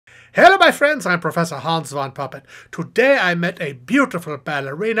Hello, my friends, I'm Professor Hans von Puppet. Today I met a beautiful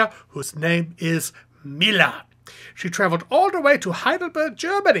ballerina whose name is Mila. She traveled all the way to Heidelberg,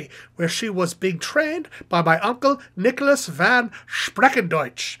 Germany, where she was being trained by my uncle Nicholas van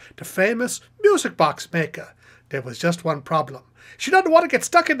Spreckendeutsch, the famous music box maker. There was just one problem. She doesn't want to get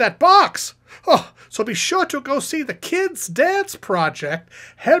stuck in that box. Oh, so be sure to go see the KIDDS Dance Project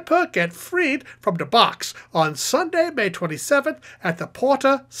help her get freed from the box on Sunday, May 27th at the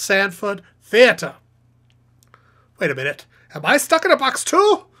Porter Sanford Theater. Wait a minute. Am I stuck in a box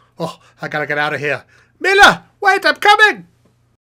too? Oh, I gotta get out of here. Mila, wait, I'm coming!